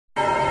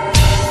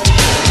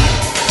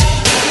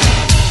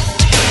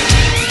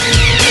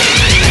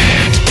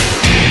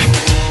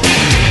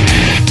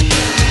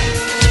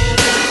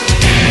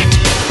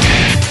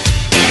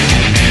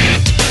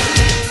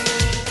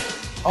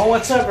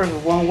what's up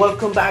everyone,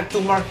 welcome back to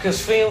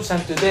Markez Films,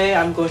 and today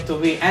I'm going to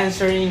be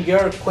answering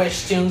your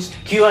questions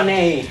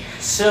Q&A.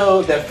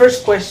 So the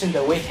first question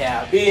that we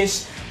have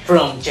is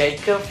from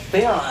Jacob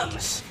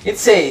Films. It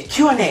says,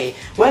 Q&A,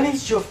 what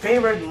is your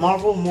favorite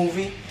Marvel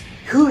movie?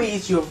 Who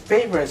is your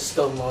favorite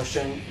stop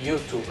motion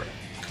YouTuber?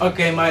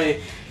 Okay, my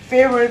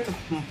favorite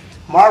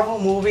Marvel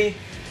movie,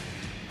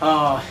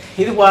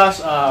 it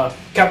was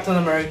Captain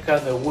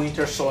America the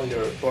Winter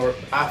Soldier, or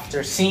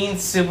after seeing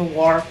Civil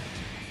War,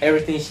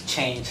 everything's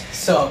changed.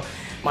 So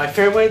my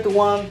favorite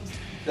one,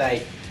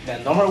 like the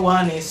number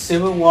one is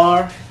Civil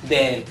War,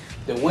 then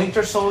the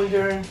Winter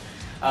Soldier,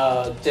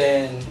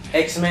 then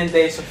X-Men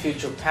Days of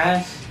Future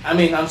Past,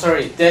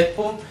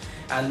 Deadpool,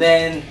 and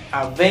then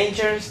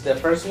Avengers, the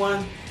first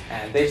one,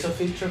 and Days of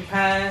Future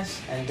Past,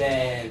 and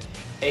then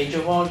Age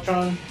of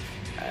Ultron,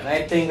 and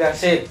I think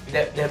that's it.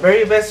 The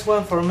very best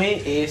one for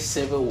me is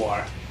Civil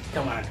War.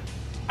 Come on.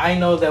 I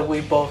know that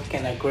we both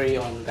can agree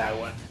on that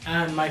one.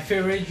 And my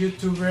favorite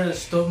YouTuber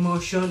stop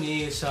motion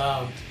is,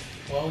 well,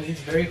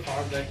 it's very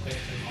hard, that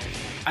question also.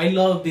 I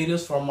love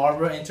videos from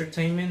Marvel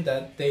Entertainment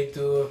that they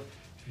do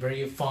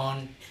very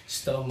fun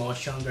stop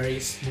motion, very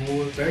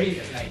smooth,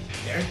 very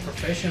very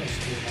professional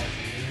stop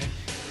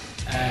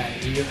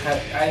motion. You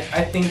have,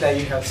 I think that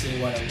you have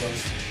seen one of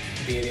those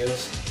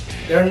videos.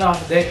 They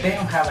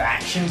don't have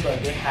action,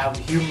 but they have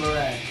humor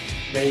and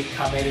very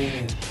comedy,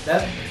 and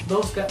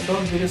those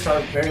videos are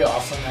very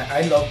awesome.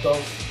 I love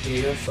those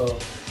videos, so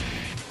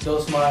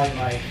those are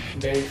my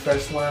very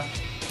first one.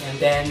 And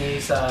then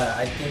is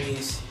I think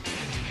is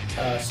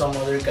some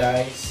other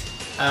guys.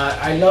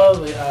 I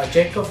love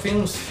Jacob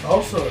Films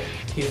also.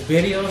 His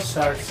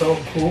videos are so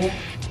cool,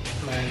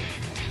 man.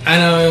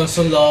 And I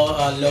also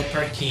love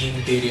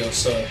King videos.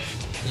 So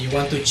you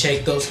want to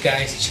check those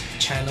guys'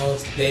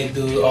 channels? They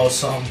do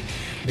awesome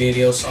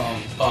videos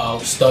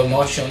on stop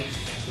motion.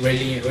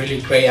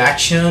 Really great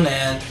action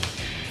and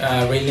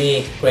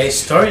really great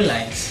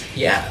storylines.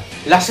 Yeah.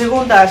 La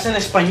segunda es en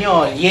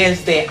español y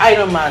es de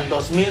Iron Man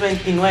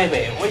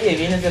 2029. Oye,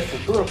 vienes del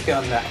futuro, ¿qué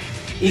onda?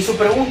 Y su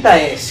pregunta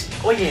es,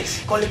 oye,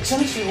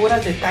 ¿coleccionas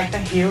figuras de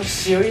Titan Heroes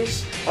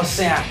Series? O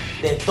sea,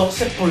 de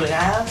 12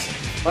 pulgadas.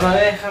 Bueno,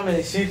 déjame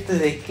decirte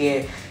de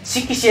que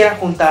sí quisiera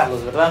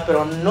juntarlos, ¿verdad?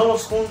 Pero no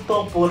los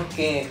junto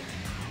porque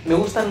me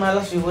gustan más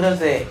las figuras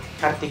de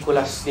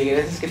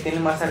articulaciones, que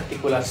tienen más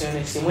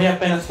articulaciones, y muy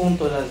apenas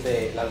junto las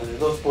de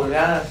 2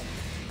 pulgadas.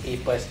 Y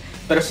pues,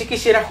 pero sí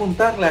quisiera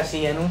juntarlas,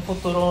 y en un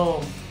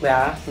futuro,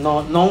 ¿verdad? No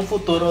un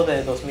futuro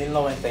de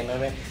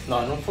 2099,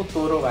 no, en un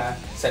futuro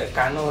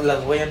cercano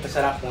las voy a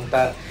empezar a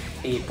juntar.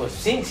 Y pues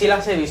sí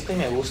las he visto y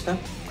me gustan,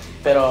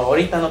 pero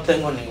ahorita no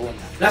tengo ninguna.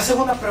 La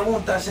segunda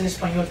pregunta es en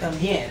español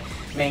también.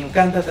 Me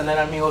encanta tener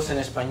amigos en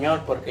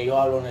español porque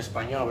yo hablo en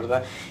español,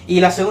 ¿verdad?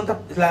 Y la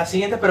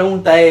siguiente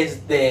pregunta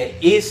es de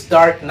Is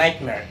Dark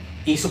Nightmare.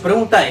 Y su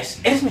pregunta es,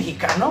 ¿eres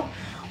mexicano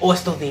o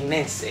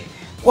estadounidense?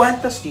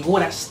 ¿Cuántas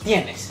figuras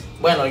tienes?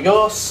 Bueno,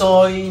 yo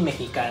soy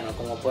mexicano,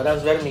 como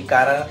podrás ver mi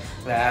cara,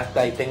 ¿verdad?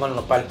 Ahí tengo el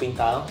nopal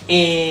pintado.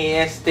 ¿Y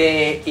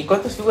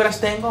cuántas figuras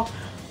tengo?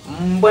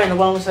 Bueno,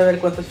 vamos a ver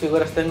cuántas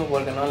figuras tengo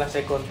porque no las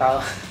he contado.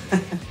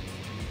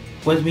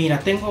 Pues mira,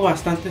 tengo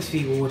bastantes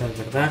figuras,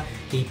 ¿verdad?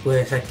 Y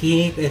pues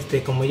aquí,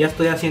 como ya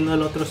estoy haciendo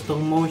el otro stop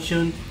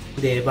motion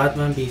de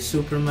Batman v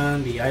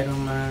Superman, v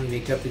Iron Man,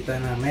 v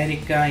Capitán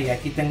América, y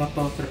aquí tengo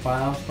todos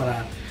preparados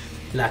para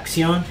la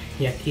acción,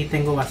 y aquí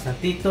tengo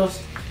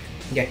bastantitos,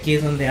 y aquí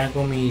es donde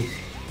hago mi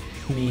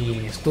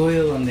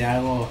estudio, donde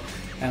hago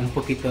un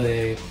poquito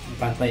de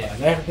pantalla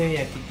verde, y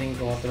aquí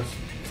tengo otras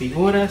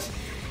figuras,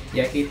 y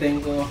aquí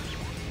tengo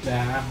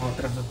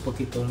otras un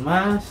poquito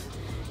más.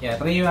 Y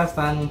arriba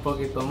están un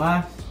poquito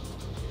más.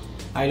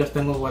 Ahí los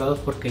tengo guardados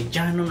porque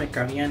ya no me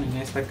cabían en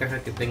esta caja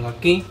que tengo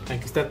aquí.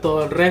 Aquí está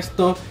todo el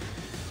resto.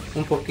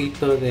 Un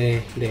poquito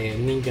de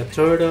Ninja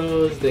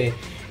Turtles, de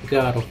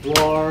God of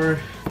War,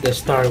 de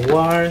Star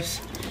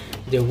Wars,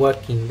 de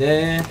Walking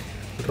Dead,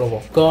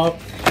 Robocop.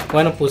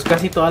 Bueno, pues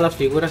casi todas las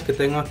figuras que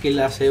tengo aquí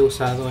las he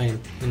usado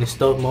en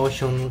stop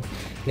motion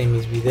de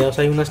mis videos.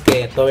 Hay unas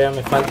que todavía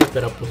me faltan,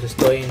 pero pues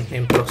estoy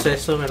en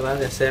proceso, ¿verdad?,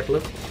 de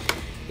hacerlos.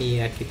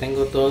 Y aquí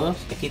tengo todos.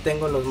 Aquí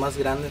tengo los más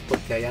grandes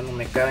porque allá no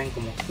me caben,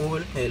 como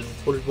Hulk, el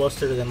Hulk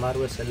Buster de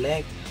Marvel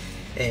Select,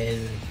 el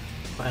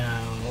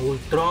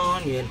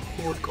Ultron y el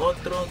Hulk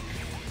otro.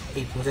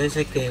 Y pues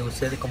ese que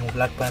usé como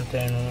Black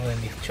Panther en uno de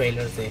mis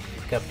trailers de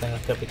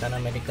Capitán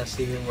América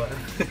Civil War.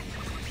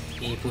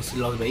 Y pues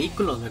los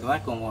vehículos,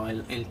 ¿verdad? Como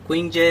el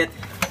Quinjet,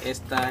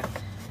 esta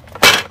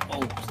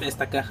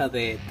caja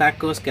de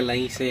tacos que la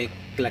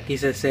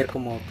quise hacer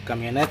como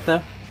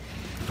camioneta.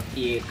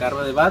 Y el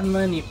carro de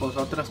Batman, y pues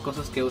otras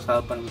cosas que he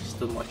usado para mis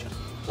stop motion.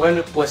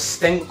 Bueno, pues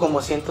tengo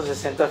como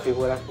 160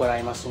 figuras por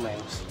ahí más o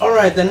menos.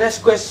 Alright, the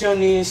next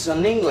question is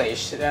in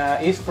English.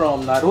 It's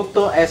from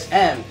Naruto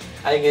SM.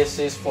 I guess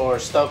it's for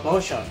stop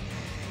motion.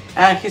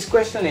 And his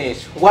question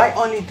is, why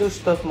only do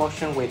stop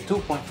motion with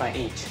 2.5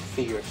 inch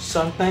figures?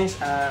 Sometimes,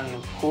 and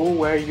who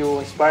were you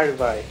inspired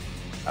by?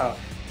 Oh,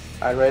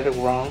 I read it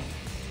wrong.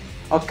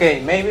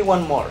 Okay, maybe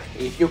one more.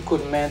 If you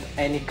could meet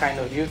any kind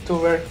of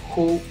YouTuber,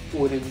 who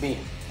would it be?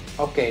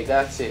 Okay,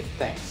 that's it.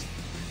 Thanks.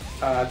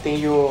 I think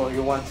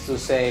you want to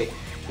say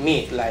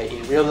meet like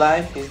in real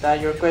life. Is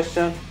that your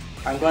question?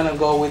 I'm gonna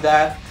go with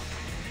that.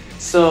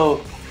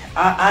 So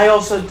I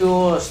also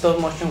do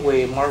stop motion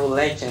with Marvel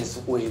Legends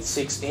with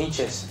 6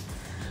 inches.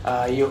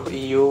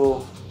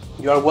 You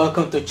are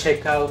welcome to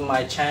check out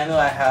my channel.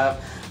 I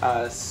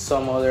have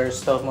some other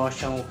stop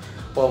motion.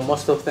 Well,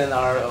 most of them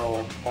are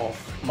of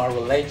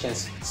Marvel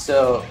Legends.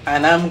 So,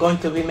 and I'm going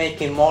to be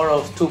making more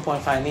of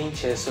 2.5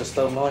 inches of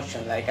stop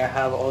motion. Like I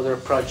have other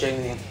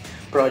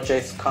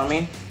projects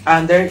coming.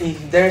 And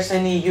if there's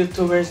any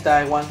YouTubers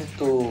that I wanted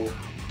to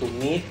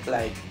meet,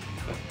 like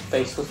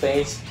face to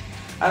face,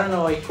 I don't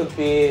know. It could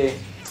be,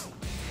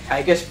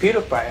 I guess,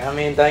 PewDiePie. I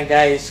mean, that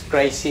guy is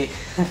crazy.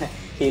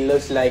 He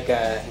looks like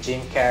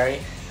Jim Carrey.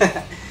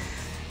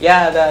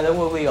 Yeah, that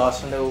would be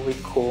awesome. That would be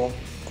cool.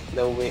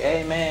 That would be,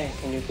 hey man,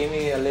 can you give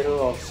me a little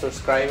of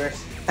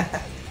subscribers?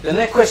 The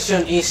next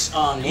question is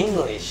on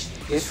English.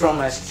 It's from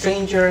a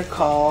stranger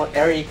called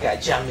Erica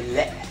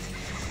Jamilet.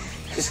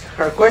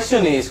 Her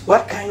question is,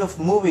 what kind of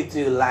movie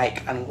do you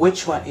like and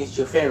which one is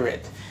your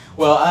favorite?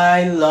 Well,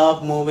 I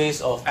love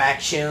movies of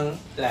action,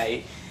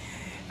 like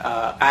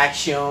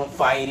action,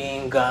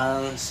 fighting,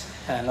 guns,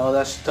 and all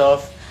that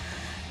stuff.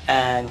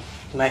 And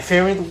my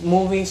favorite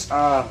movies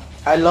are,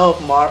 I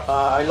love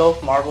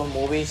Marvel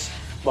movies,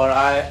 but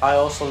I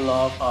also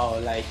love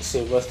like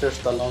Sylvester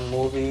Stallone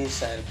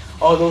movies and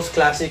all those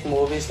classic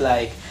movies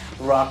like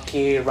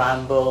Rocky,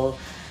 Rambo,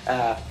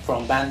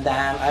 from Van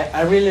Damme.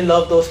 I really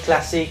love those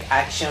classic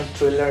action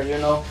thriller, you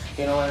know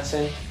what I'm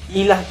saying.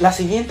 Y la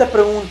siguiente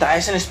pregunta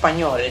es en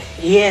español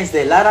y es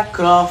de Lara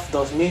Croft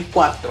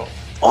 2004.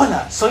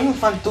 Hola, soy un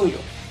fan tuyo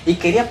y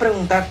quería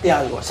preguntarte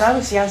algo.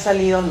 ¿Sabes si han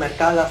salido al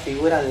mercado la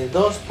figura de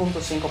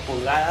 2.5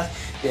 pulgadas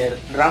de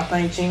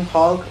Rampaging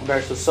Hulk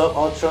vs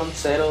Ultron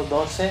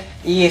 012?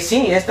 Y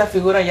sí, esta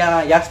figura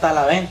ya está a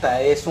la venta.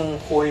 Es un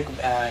Hulk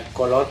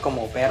color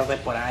como verde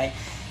por ahí.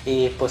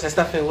 Y pues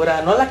esta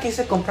figura no la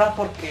quise comprar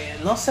porque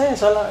no sé,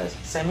 solo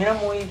se mira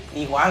muy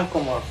igual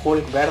como el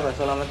Hulk verde,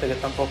 solamente que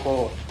está un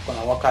poco con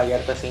la boca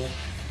abierta así.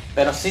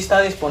 Pero sí está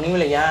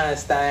disponible, ya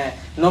está.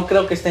 No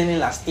creo que estén en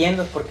las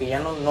tiendas porque ya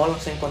no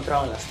los he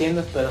encontrado en las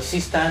tiendas, pero sí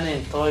están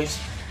en Toys,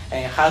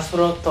 en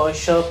Hasbro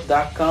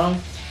Toyshop.com,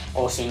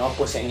 o si no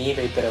pues en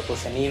eBay, pero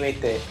pues en eBay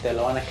te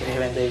lo van a querer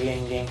vender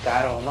bien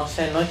caro. No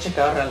sé, no he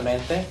checado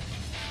realmente,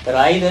 pero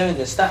ahí deben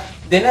de estar.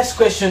 The next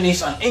question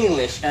is on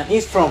English and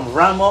it's from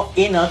Ramo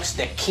Enox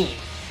the King.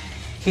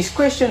 His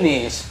question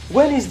is,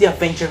 when is the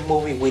Avenger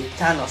movie with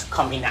Thanos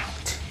coming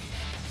out?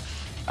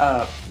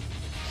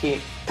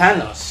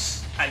 Thanos.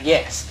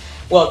 Yes.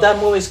 Well, that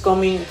movie is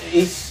coming.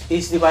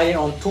 Is divided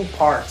on 2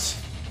 parts.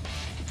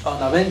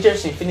 On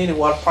Avengers: Infinity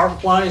War,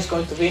 Part 1 is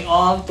going to be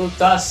on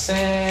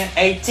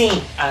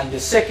 2018, and the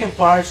second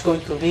part is going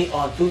to be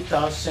on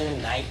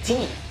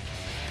 2019.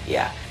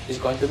 Yeah, it's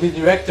going to be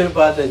directed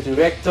by the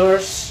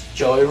directors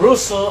Joey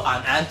Russo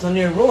and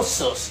Anthony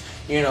Russos.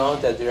 You know,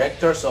 the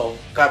directors of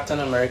Captain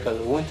America: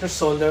 The Winter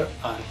Soldier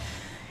and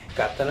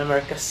Captain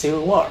America: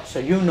 Civil War. So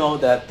you know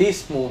that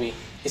this movie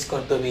is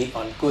going to be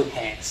on good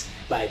hands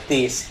by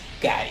these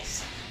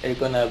guys. They're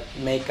gonna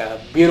make a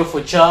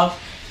beautiful job.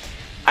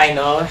 I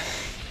know.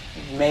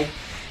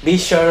 Be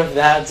sure of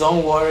that.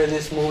 Don't worry,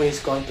 this movie is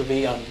going to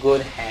be on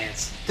good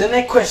hands. The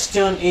next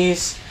question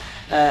is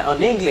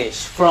on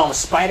English from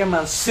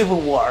Spider-Man Civil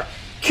War.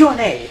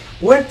 Q&A.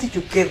 Where did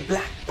you get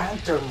Black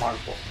Panther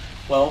Marvel?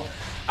 Well,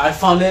 I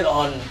found it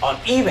on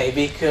eBay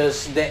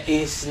because it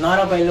is not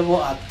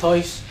available at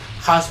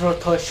Hasbro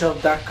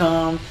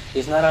Toyshop.com.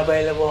 It's not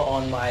available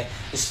on my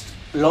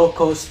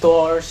local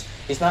stores.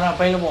 It's not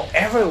available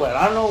everywhere.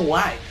 I don't know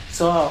why.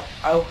 So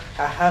I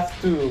have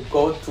to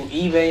go to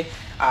eBay,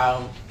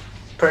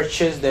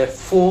 purchase the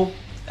full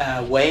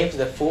waves,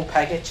 the full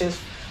packages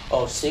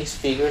of 6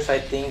 figures. I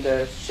think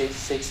there's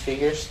 6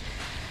 figures,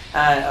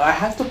 and I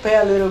have to pay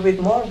a little bit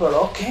more. But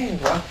okay,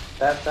 well,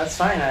 that's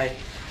fine.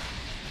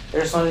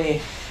 There's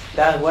only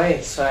that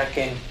way, so I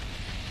can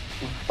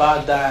buy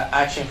the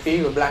action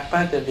figure Black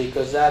Panther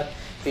because that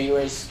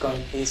figure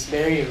is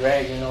very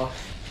rare, you know.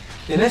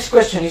 The next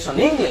question is on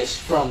English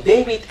from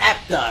David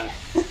Apton.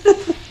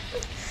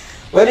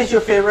 What is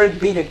your favorite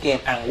video game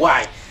and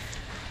why?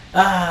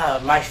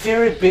 My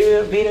favorite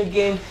video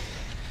game,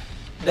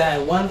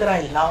 the one that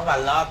I love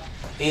a lot,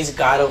 is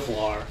God of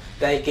War.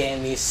 That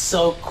game is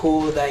so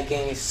cool, that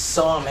game is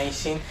so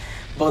amazing.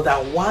 But the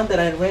one that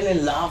I really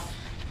love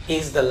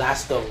is The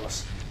Last of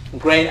Us.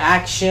 Great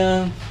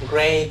action,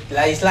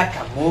 it's like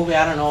a movie,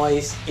 I don't know,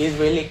 it's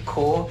really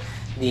cool.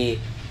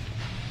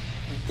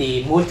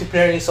 The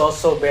multiplayer is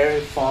also very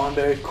fun,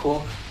 very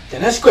cool. The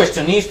next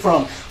question is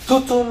from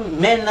Tutu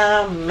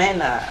Mena.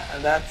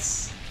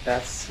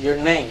 That's your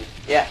name.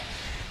 Yeah.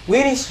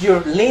 What is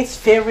your least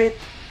favorite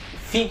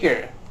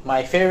figure?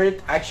 My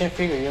favorite action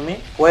figure, you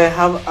mean?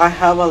 Well, I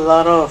have a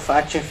lot of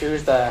action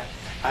figures that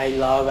I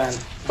love,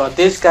 but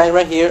this guy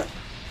right here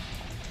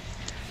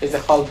is the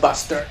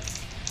Hulkbuster.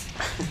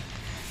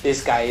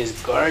 This guy is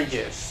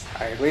gorgeous.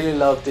 I really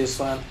love this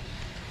one.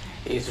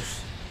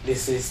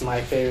 This is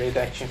my favorite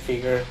action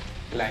figure.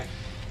 Like,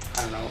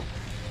 I don't know,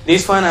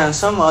 this one and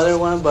some other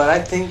one, but I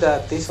think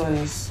that this one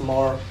is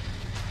more,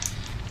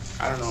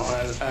 I don't know,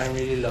 I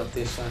really love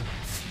this one.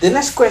 The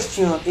next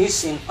question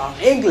is on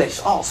English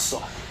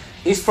also.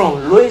 It's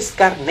from Luis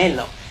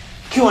Carnelo.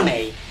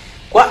 Q&A.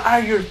 What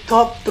are your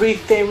top 3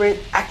 favorite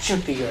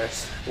action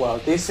figures? Well,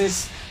 this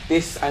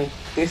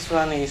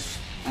one is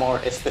more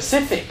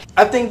specific.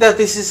 I think that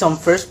this is on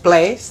first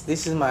place.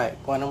 This is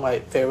one of my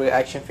favorite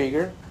action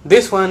figure.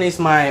 This one is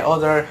my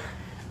other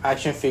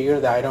action figure,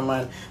 the Iron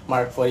Man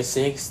Mark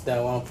 46,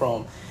 the one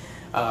from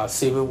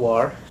Civil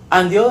War.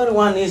 And the other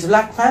one is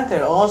Black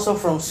Panther, also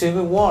from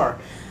Civil War.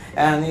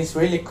 And it's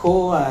really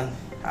cool, and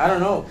I don't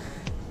know,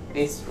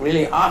 it's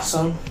really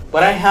awesome.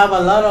 But I have a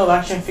lot of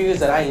action figures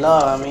that I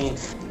love. I mean,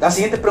 la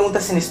siguiente pregunta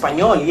es en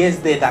español y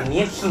es de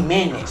Daniel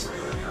Jiménez.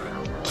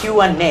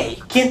 Q&A.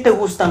 ¿Quién te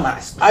gusta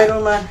más?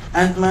 ¿Iron Man,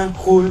 Ant-Man,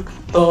 Hulk,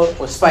 Thor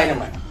o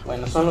Spider-Man?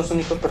 Bueno, son los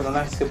únicos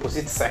personajes que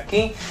pusiste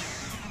aquí.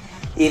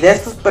 Y de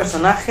estos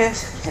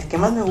personajes, el que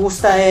más me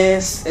gusta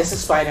es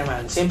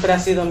Spider-Man. Siempre ha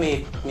sido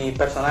mi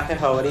personaje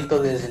favorito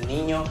desde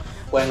niño.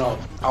 Bueno,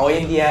 hoy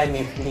en día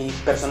mi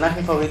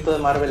personaje favorito de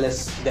Marvel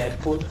es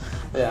Deadpool,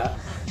 ¿verdad?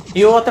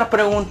 Y otra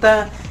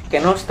pregunta que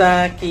no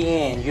está aquí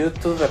en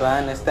YouTube,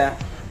 ¿verdad? En esta,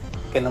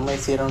 que no me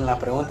hicieron la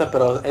pregunta,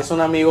 pero es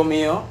un amigo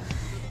mío.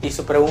 Y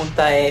su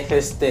pregunta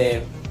es,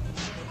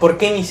 ¿por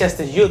qué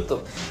iniciaste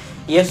YouTube?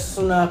 Y es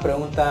una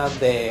pregunta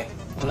de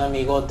un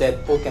amigo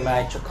Deadpool que me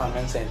ha hecho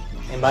comments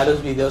en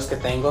varios videos que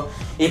tengo.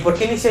 ¿Y por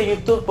qué inicié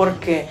YouTube?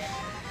 Porque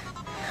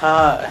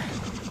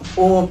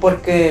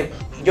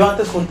yo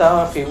antes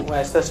juntaba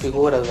estas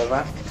figuras,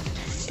 ¿verdad?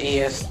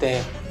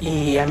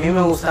 Y a mí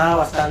me gustaba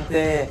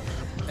bastante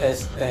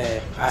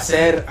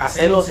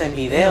hacerlos en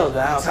videos,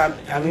 ¿verdad? O sea,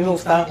 a mí me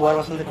gustaba jugar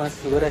bastante con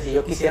estas figuras y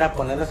yo quisiera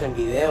ponerlas en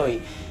video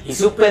y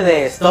supe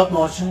de stop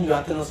motion. Yo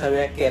antes no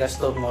sabía qué era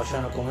stop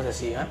motion o cómo se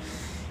hacía.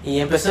 Y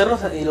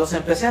los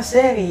empecé a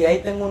hacer, y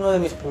ahí tengo uno de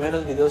mis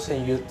primeros videos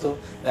en YouTube,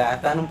 ¿verdad?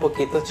 Están un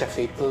poquito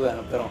chafitos,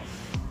 ¿verdad? Pero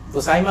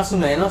pues hay más o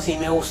menos, y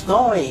me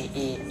gustó,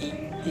 y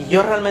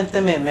yo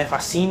realmente me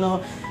fascina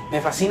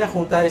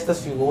juntar estas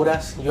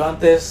figuras. Yo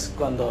antes,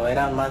 cuando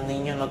era más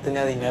niño, no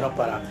tenía dinero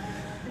para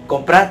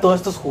comprar todos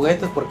estos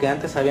juguetes, porque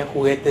antes había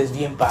juguetes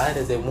bien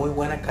padres, de muy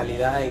buena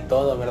calidad y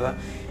todo, ¿verdad?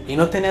 Y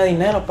no tenía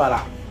dinero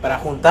para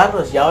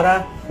juntarlos, y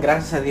ahora,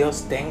 gracias a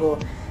Dios, tengo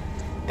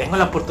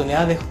la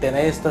oportunidad de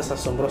tener estos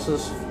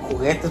asombrosos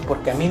juguetes,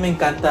 porque a mí me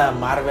encanta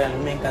Marvel, a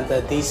mí me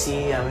encanta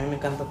DC, a mí me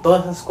encantan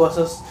todas esas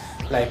cosas,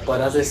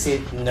 podrás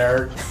decir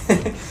nerd.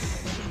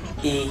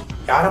 Y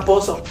ahora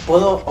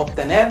puedo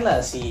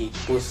obtenerlas, y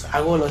pues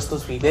hago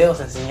estos videos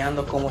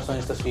enseñando cómo son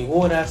estas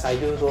figuras,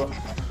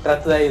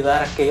 trato de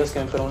ayudar a aquellos que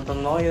me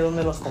preguntan, no, ¿y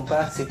dónde los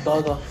compras y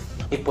todo?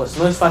 Y pues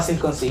no es fácil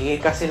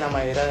conseguir, casi la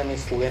mayoría de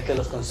mis juguetes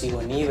los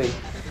consigo en eBay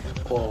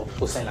o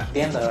pues en la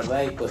tienda,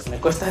 ¿verdad? Y pues me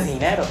cuesta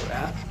dinero,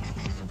 ¿verdad?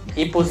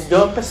 Y pues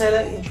yo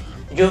empecé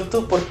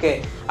YouTube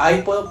porque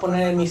ahí puedo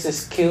poner mis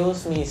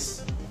skills,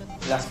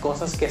 las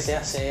cosas que sé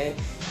hacer,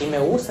 y me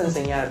gusta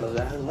enseñarlos,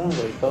 ¿verdad? Al mundo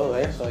y todo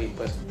eso, y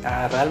pues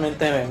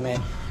realmente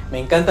me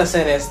encanta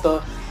hacer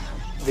esto,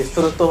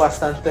 disfruto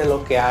bastante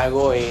lo que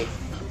hago. Y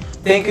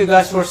thank you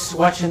guys for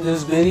watching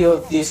this video,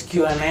 this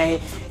Q&A.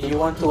 If you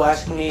want to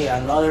ask me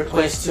another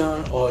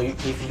question, or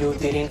if you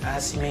didn't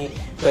ask me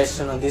a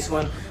question on this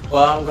one,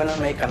 well, I'm gonna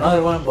make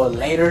another one, but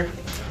later.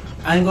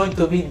 I'm going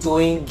to be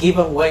doing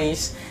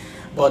giveaways,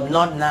 but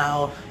not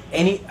now.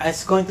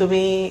 It's going to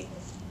be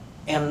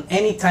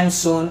anytime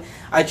soon.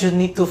 I just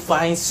need to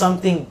find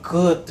something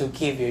good to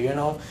give you, you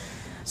know,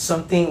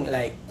 something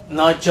like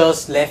not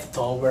just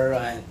leftover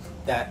and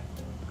that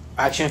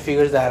action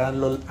figures that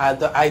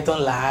I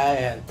don't like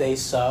and they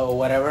suck or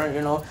whatever,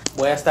 you know.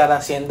 Voy a estar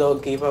haciendo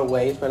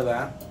giveaways,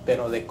 ¿verdad?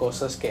 Pero de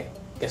cosas que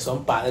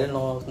son padres,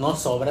 no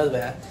sobras,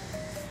 ¿verdad?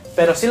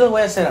 Pero sí los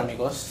voy a hacer,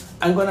 amigos.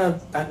 I'm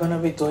gonna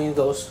be doing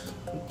those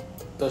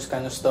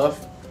kind of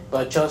stuff,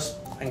 but just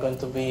I'm going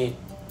to be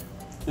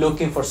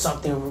looking for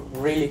something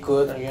really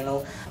good, you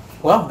know.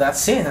 Well,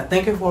 that's it.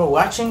 Thank you for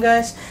watching,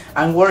 guys.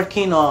 I'm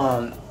working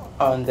on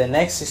the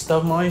next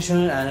stop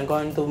motion, and I'm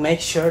going to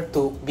make sure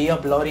to be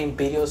uploading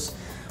videos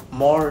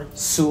more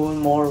soon,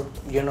 more,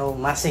 you know,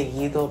 más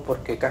seguido,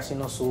 porque casi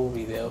no subo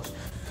videos.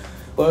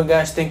 Well,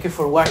 guys, thank you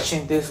for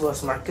watching. This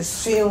was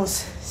Markez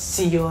Films.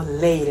 See you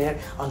later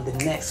on the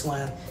next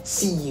one.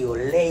 See you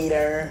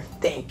later.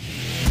 Thank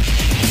you.